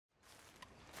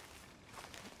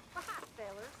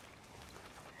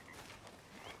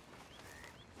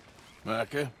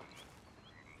Micah?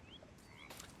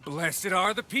 Blessed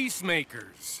are the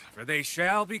Peacemakers, for they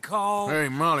shall be called... Hey,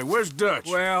 Molly, where's Dutch?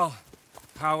 Well,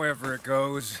 however it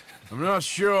goes. I'm not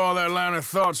sure all that line of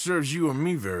thought serves you and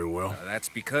me very well. That's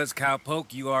because,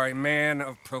 Cowpoke, you are a man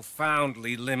of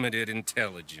profoundly limited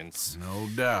intelligence. No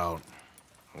doubt.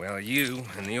 Well, you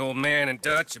and the old man and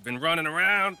Dutch have been running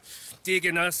around,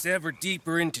 digging us ever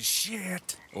deeper into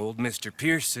shit. Old Mr.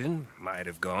 Pearson might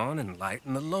have gone and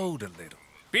lightened the load a little.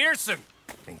 Pearson!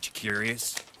 Ain't you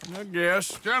curious? I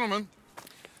guess. Gentlemen.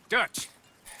 Dutch,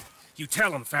 you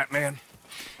tell him, fat man.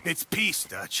 It's peace,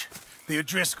 Dutch. The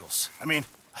O'Driscolls.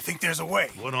 I think there's a way.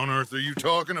 What on earth are you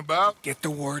talking about? Get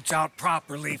the words out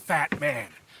properly, fat man.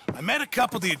 I met a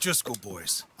couple of the O'Driscoll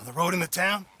boys on the road in the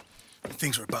town, and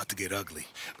things were about to get ugly.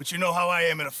 But you know how I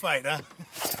am in a fight, huh?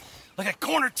 Like a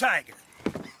corner tiger.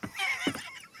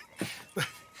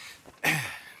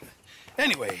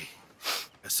 Anyway,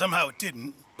 somehow it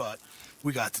didn't, but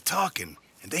we got to talking,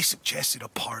 and they suggested a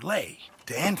parlay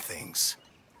to end things.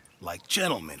 Like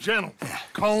gentlemen. Gentlemen.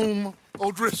 Colm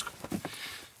O'Driscoll.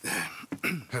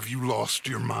 Have you lost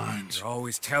your minds? You're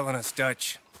always telling us,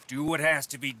 Dutch. Do what has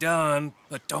to be done,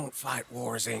 but don't fight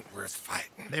wars ain't worth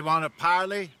fighting. They want a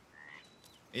parley?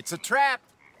 It's a trap.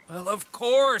 Well, of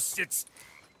course, it's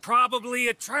probably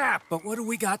a trap, but what do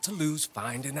we got to lose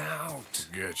finding out?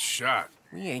 Get shot.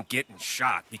 We ain't getting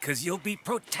shot because you'll be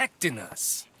protecting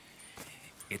us.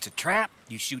 It's a trap,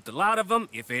 you shoot the lot of them.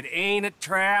 If it ain't a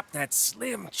trap, that's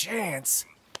slim chance.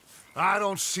 I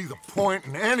don't see the point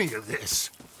in any of this.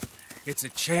 It's a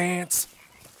chance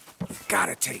you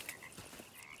gotta take.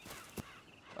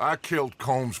 I killed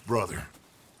Colm's brother.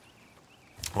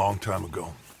 A long time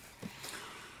ago.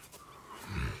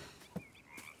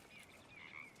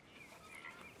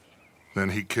 Then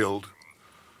he killed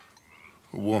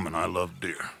a woman I loved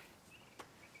dear.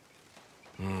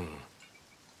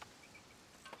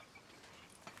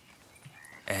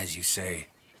 As you say,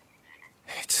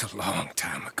 it's a long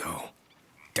time ago,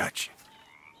 Dutch.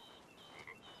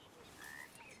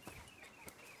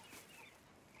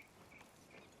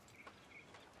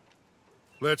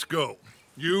 Let's go.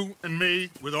 You and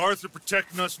me, with Arthur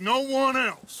protecting us, no one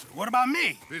else. What about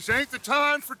me? This ain't the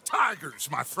time for tigers,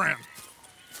 my friend.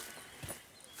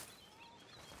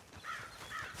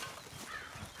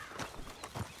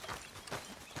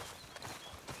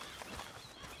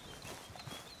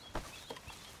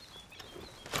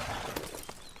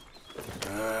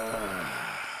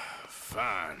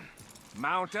 Fine.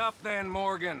 Mount up then,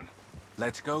 Morgan.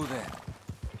 Let's go then.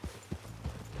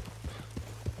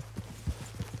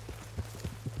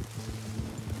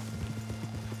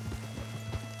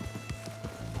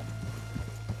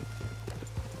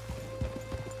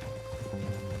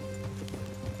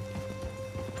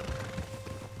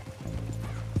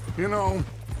 You know,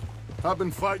 I've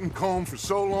been fighting Colm for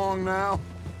so long now,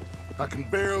 I can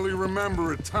barely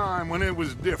remember a time when it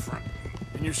was different.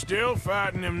 And you're still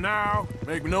fighting him now.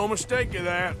 Make no mistake of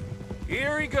that.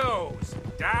 Here he goes,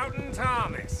 Doubting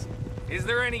Thomas. Is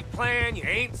there any plan you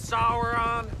ain't sour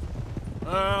on?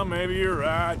 Well, maybe you're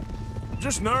right.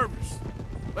 Just nervous.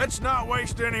 Let's not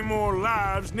waste any more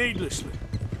lives needlessly.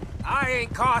 I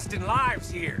ain't costing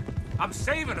lives here. I'm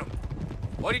saving them.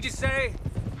 What did you say?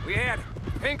 We had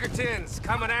Pinkertons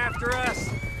coming after us?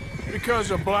 Because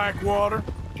of Blackwater?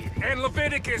 And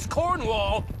Leviticus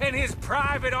Cornwall and his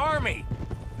private army.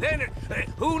 Then,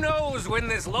 who knows when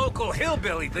this local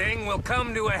hillbilly thing will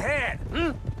come to a head,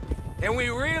 Can we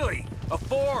really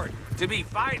afford to be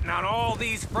fighting on all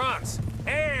these fronts?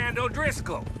 And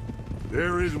O'Driscoll?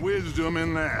 There is wisdom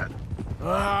in that.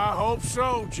 I hope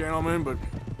so, gentlemen, but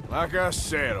like I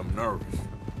said, I'm nervous.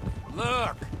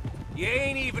 Look, you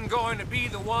ain't even going to be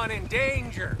the one in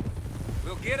danger.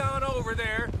 We'll get on over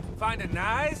there, find a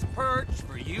nice perch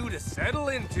for you to settle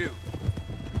into.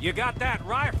 You got that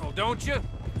rifle, don't you?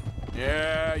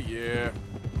 Yeah.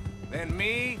 Then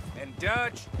me and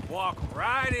Dutch walk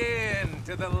right in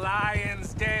to the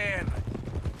lion's den.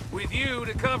 With you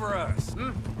to cover us,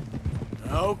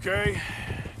 Okay.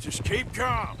 Just keep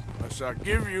calm, unless I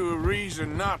give you a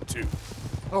reason not to.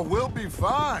 Oh, we'll be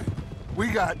fine. We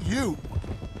got you.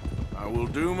 I will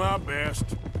do my best.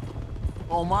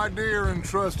 Oh, my dear and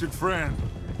trusted friend,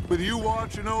 with you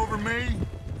watching over me,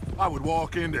 I would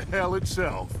walk into hell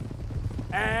itself.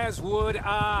 As would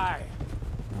I.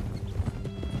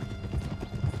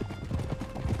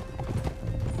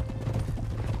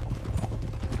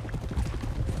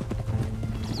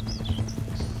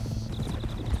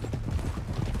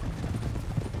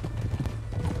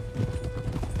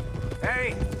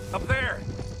 Hey, up there.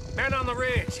 Men on the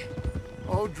ridge.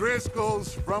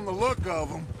 O'Driscoll's, from the look of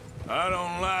them. I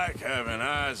don't like having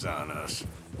eyes on us.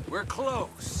 We're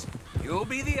close. You'll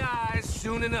be the eyes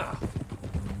soon enough.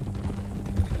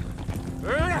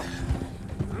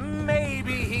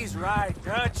 Maybe he's right,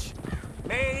 Dutch.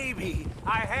 Maybe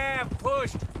I have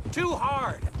pushed too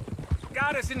hard.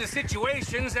 Got us into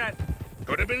situations that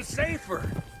could have been safer.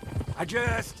 I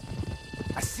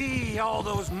see all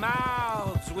those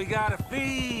mouths we gotta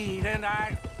feed, and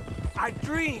I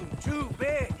dream too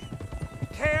big,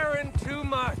 caring too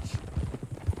much.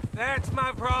 That's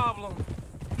my problem.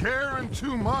 Caring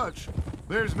too much?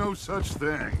 There's no such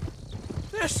thing.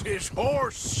 This is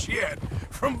horse shit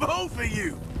from both of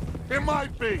you. It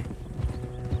might be.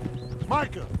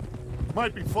 Micah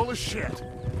might be full of shit.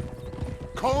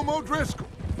 Colm O'Driscoll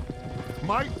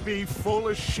might be full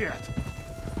of shit.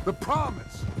 The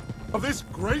promise of this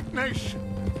great nation.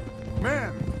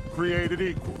 Men created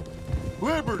equal.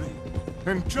 Liberty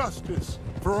and justice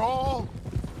for all.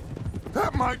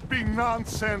 That might be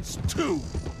nonsense too.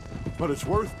 But it's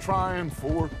worth trying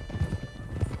for.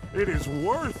 It is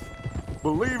worth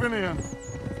believing in.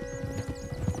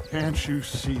 Can't you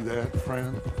see that,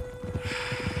 friend?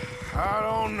 I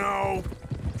don't know.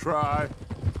 Try.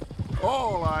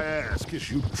 All I ask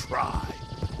is you try.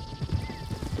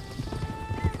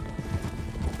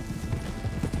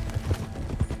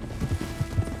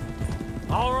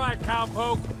 All right,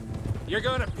 cowpoke. You're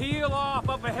gonna peel off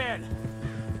up ahead.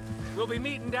 We'll be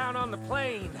meeting down on the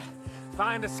plain.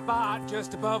 Find a spot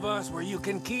just above us where you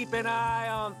can keep an eye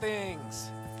on things.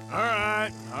 All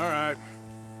right.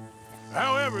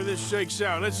 However this shakes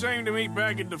out, let's aim to meet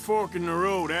back at the fork in the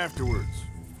road afterwards.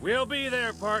 We'll be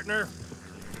there, partner.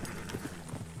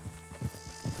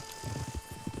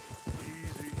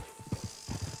 Easy.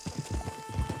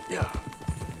 Yeah.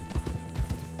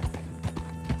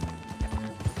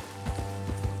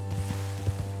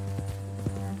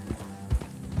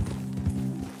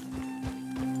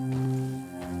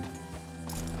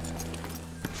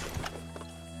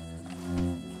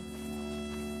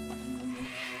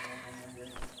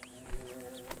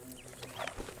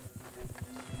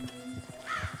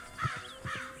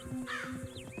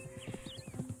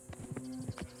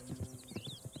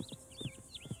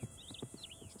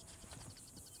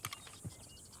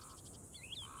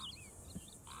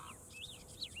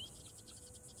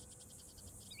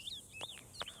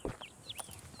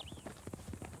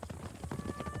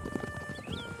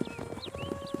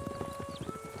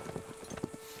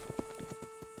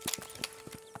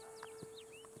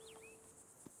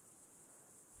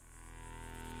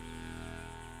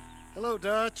 Hello,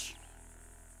 Dutch.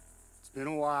 It's been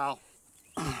a while.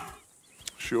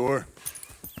 Sure.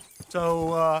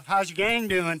 So, how's your gang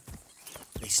doing?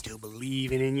 They still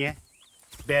believing in you?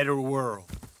 Better world.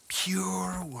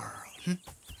 Pure world.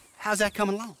 How's that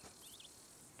coming along?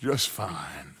 Just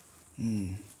fine.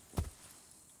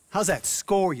 How's that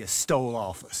score you stole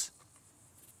off us?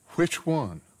 Which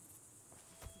one?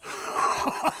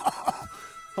 Oh,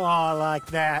 I like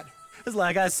that. It's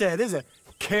like I said, this is a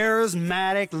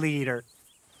charismatic leader.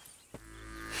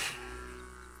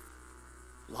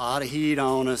 Lot of heat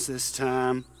on us this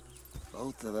time.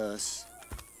 Both of us.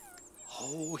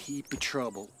 Whole heap of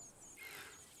trouble.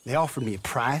 They offered me a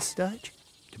price, Dutch,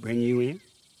 to bring you in.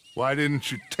 Why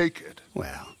didn't you take it?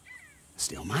 Well,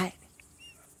 still might.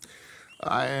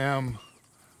 I am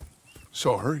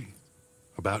sorry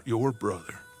about your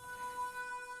brother.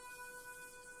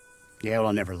 Yeah, well,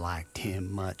 I never liked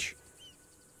him much.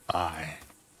 I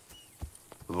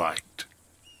liked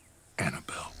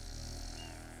Annabelle.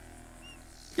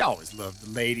 You always loved the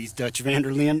ladies, Dutch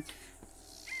Vanderlyn.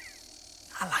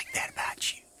 I like that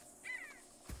about you.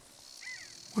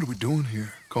 What are we doing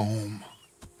here, Colm?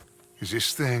 Is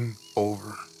this thing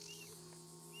over?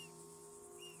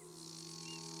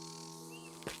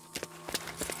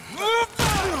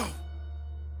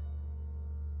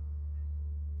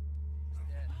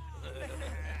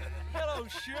 Hello,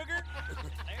 sugar.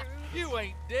 You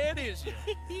ain't dead, is you?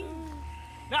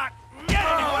 Not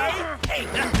yet,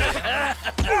 anyway.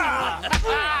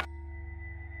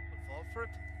 Fall for it?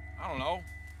 I don't know.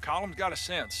 Colm's got a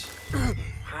sense.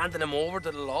 Handing him over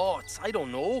to the law, I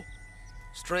don't know.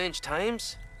 Strange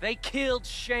times. They killed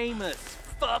Seamus.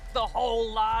 Fuck the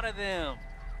whole lot of them.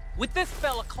 With this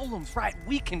fella Colm's right,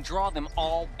 we can draw them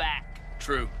all back.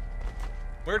 True.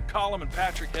 Where'd Colm and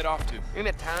Patrick head off to? In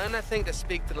a town, I think, to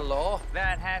speak to the law.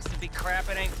 That has to be crap.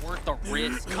 It ain't worth the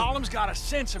risk. Colm's got a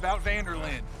sense about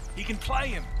Vanderlyn. He can play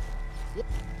him.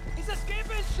 He's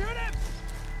escaping! Shoot him!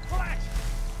 Relax.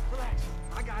 Relax.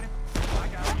 I got him. I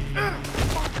got him.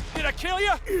 Did I kill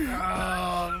you?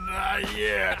 Oh, not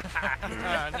yet.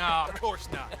 No, of course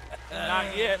not.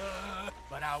 Not yet.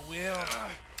 But I will.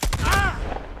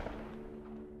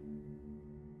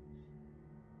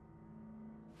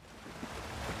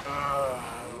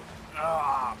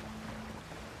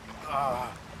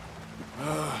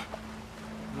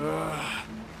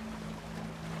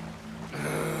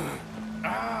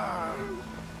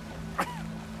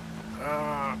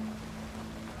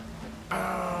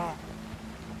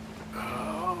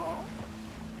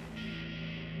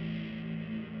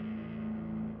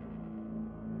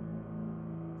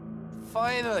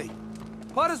 Finally.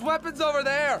 Put his weapons over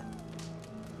there.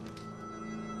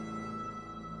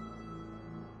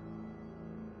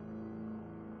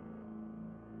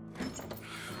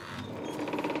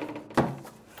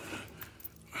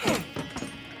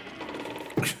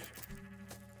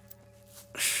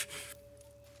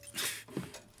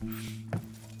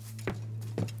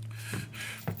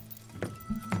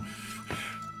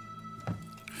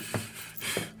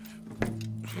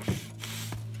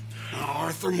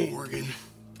 Arthur Morgan.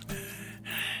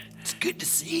 It's good to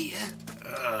see you.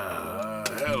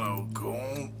 Hello,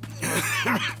 Colm.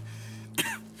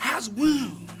 How's the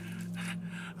wound?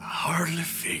 I hardly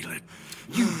feel it.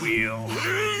 You will.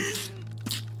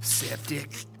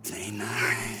 Septic. Ain't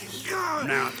nice.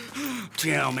 Now,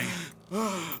 tell me,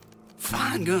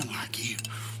 fine gun like you,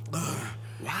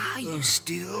 why you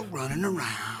still running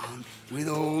around with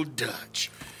old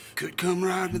Dutch? Could come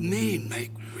ride with me and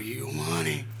make real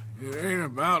money. It ain't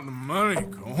about the money,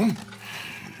 Colm.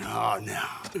 No.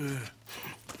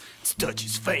 It's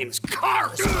Dutch's famous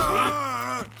car.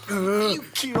 You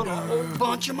killed a whole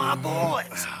bunch of my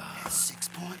boys. That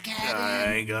 6-point gag.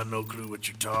 I ain't got no clue what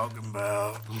you're talking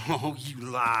about. Oh, you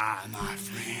lie, my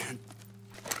friend.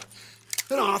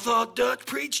 And I thought Dutch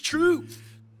preached truth.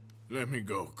 Let me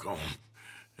go, Colm,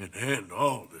 and end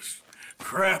all this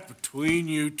crap between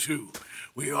you two.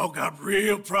 We all got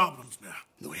real problems now.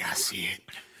 The way I see it,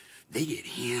 they get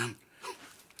him.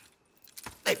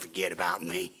 They forget about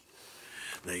me.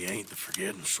 They ain't the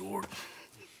forgetting sort.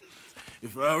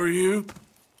 If I were you,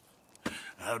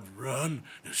 I'd run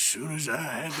as soon as I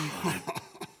had the money.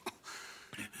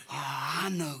 I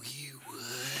know you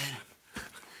would.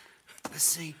 But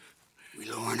see, we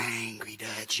lure an angry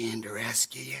Dutch in to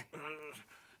rescue you,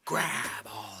 grab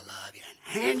all of you,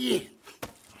 and hand you in,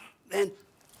 then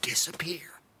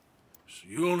disappear. So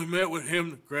you only met with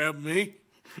him to grab me?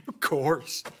 Of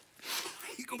course.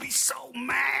 He's gonna be so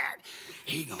mad,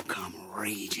 he gonna come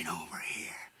raging over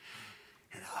here.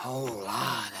 And a whole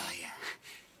lot of you.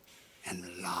 And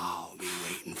the law will be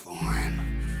waiting for him.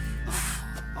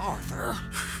 Arthur.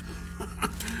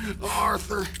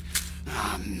 Arthur,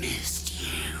 I missed you.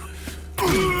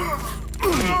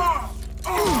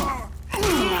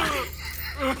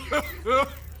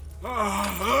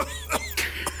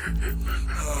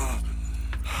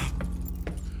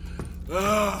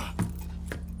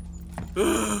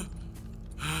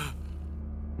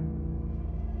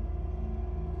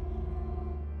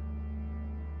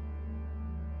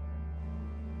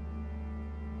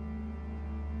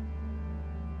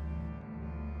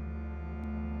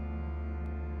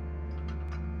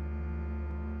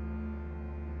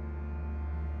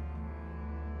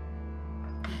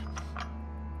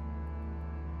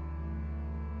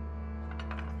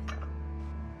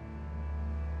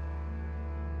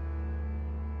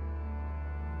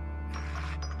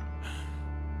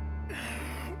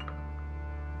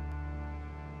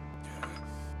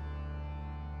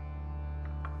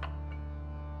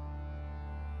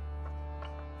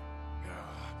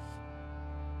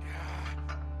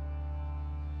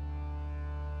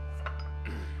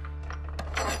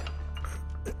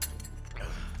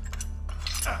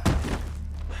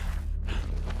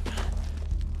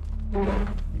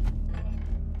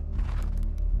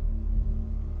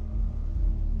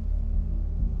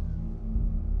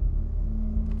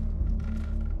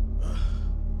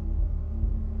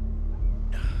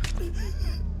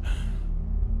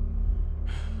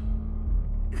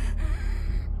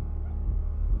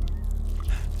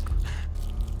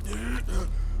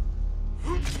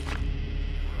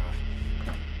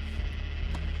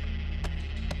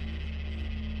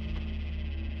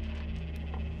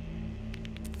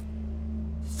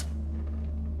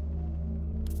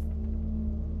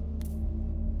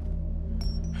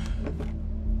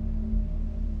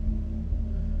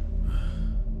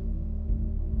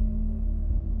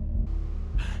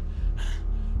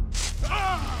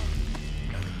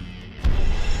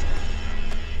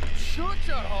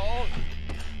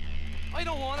 I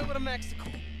don't want to go to Mexico.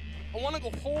 I want to go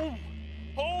home.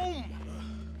 Home!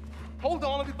 Hold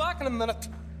on, I'll be back in a minute.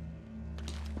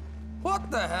 What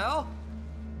the hell?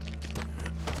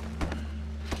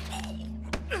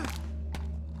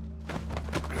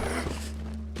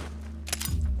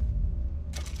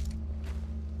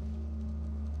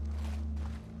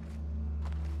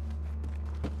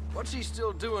 What's he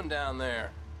still doing down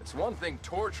there? It's one thing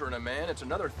torturing a man, it's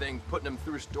another thing putting him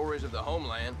through stories of the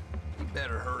homeland. You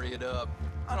better hurry it up.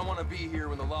 I don't want to be here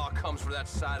when the law comes for that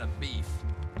side of beef.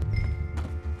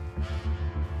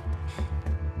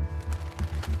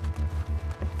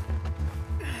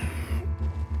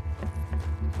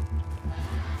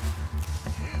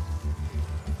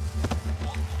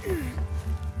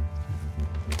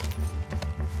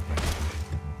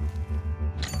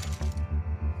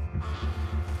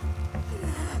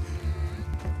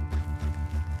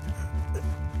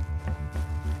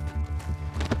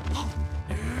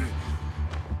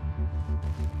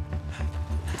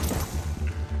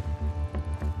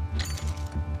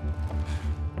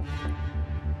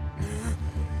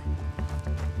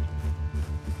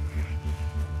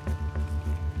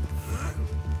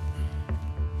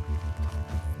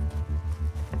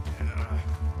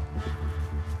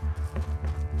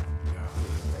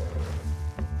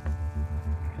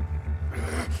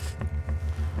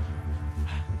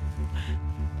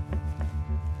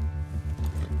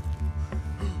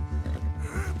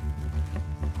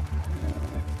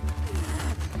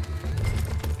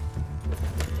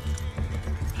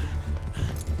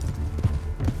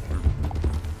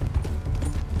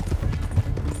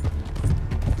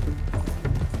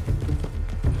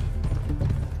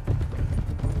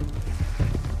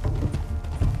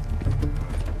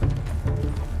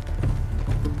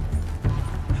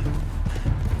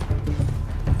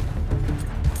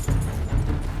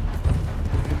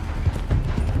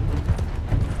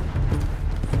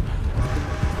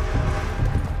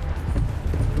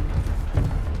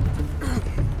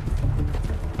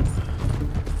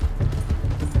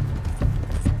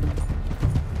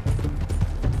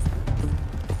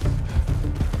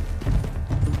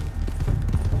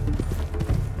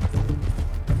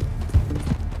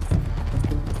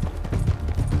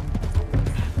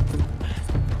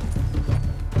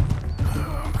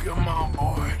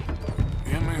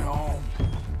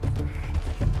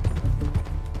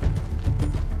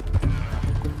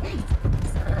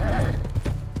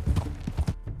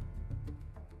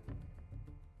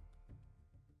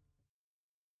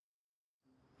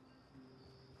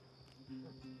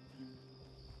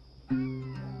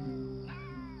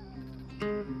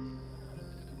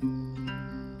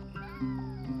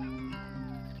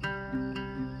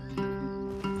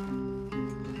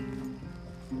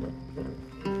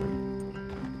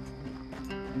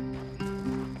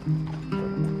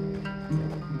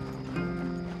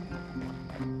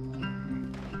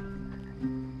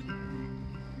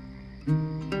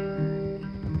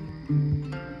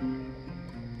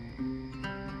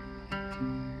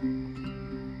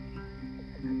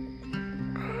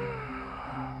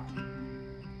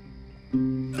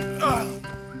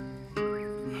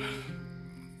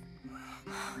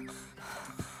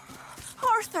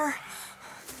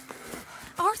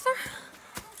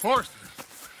 Arthur.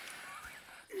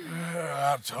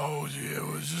 I told you it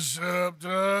was a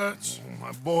sub-touch.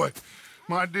 My boy,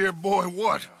 my dear boy,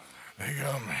 what? They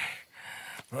got me.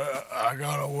 But I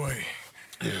got away.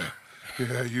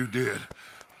 Yeah, you did.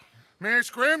 Miss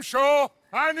Grimshaw,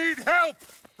 I need help!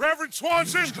 Reverend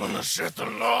Swanson! He's gonna set the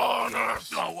law on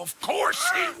us. Oh, of course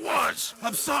he was.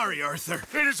 I'm sorry, Arthur.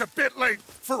 It is a bit late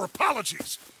for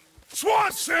apologies.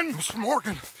 Swanson!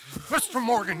 Mr.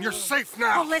 Morgan, you're safe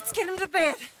now. Oh, let's get him to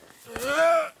bed.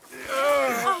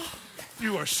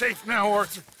 You are safe now,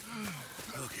 Arthur.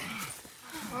 Okay.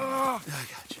 I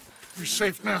got you. You're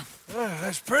safe now.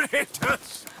 That's pretty,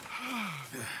 Tuss.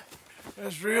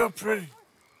 That's real pretty.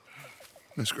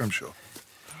 Miss Grimshaw,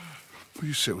 will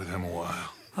you sit with him a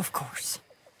while? Of course.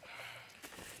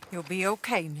 You'll be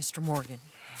okay, Mr. Morgan.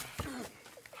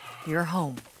 You're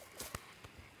home.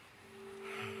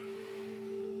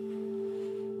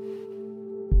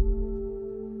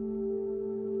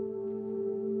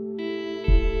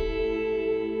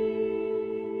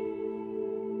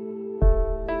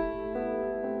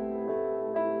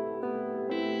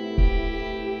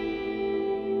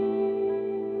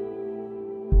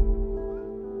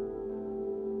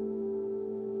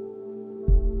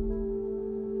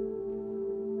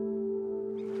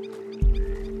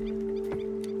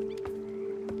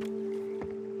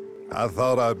 I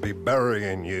thought I'd be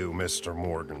burying you, Mr.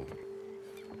 Morgan.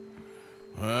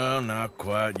 Well, not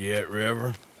quite yet,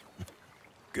 Reverend.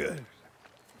 Good.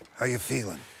 How you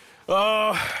feeling?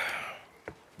 About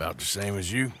the same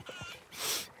as you.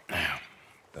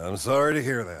 I'm sorry to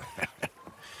hear that.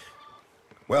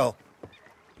 Well,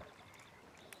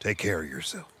 take care of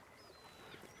yourself.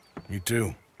 You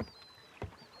too.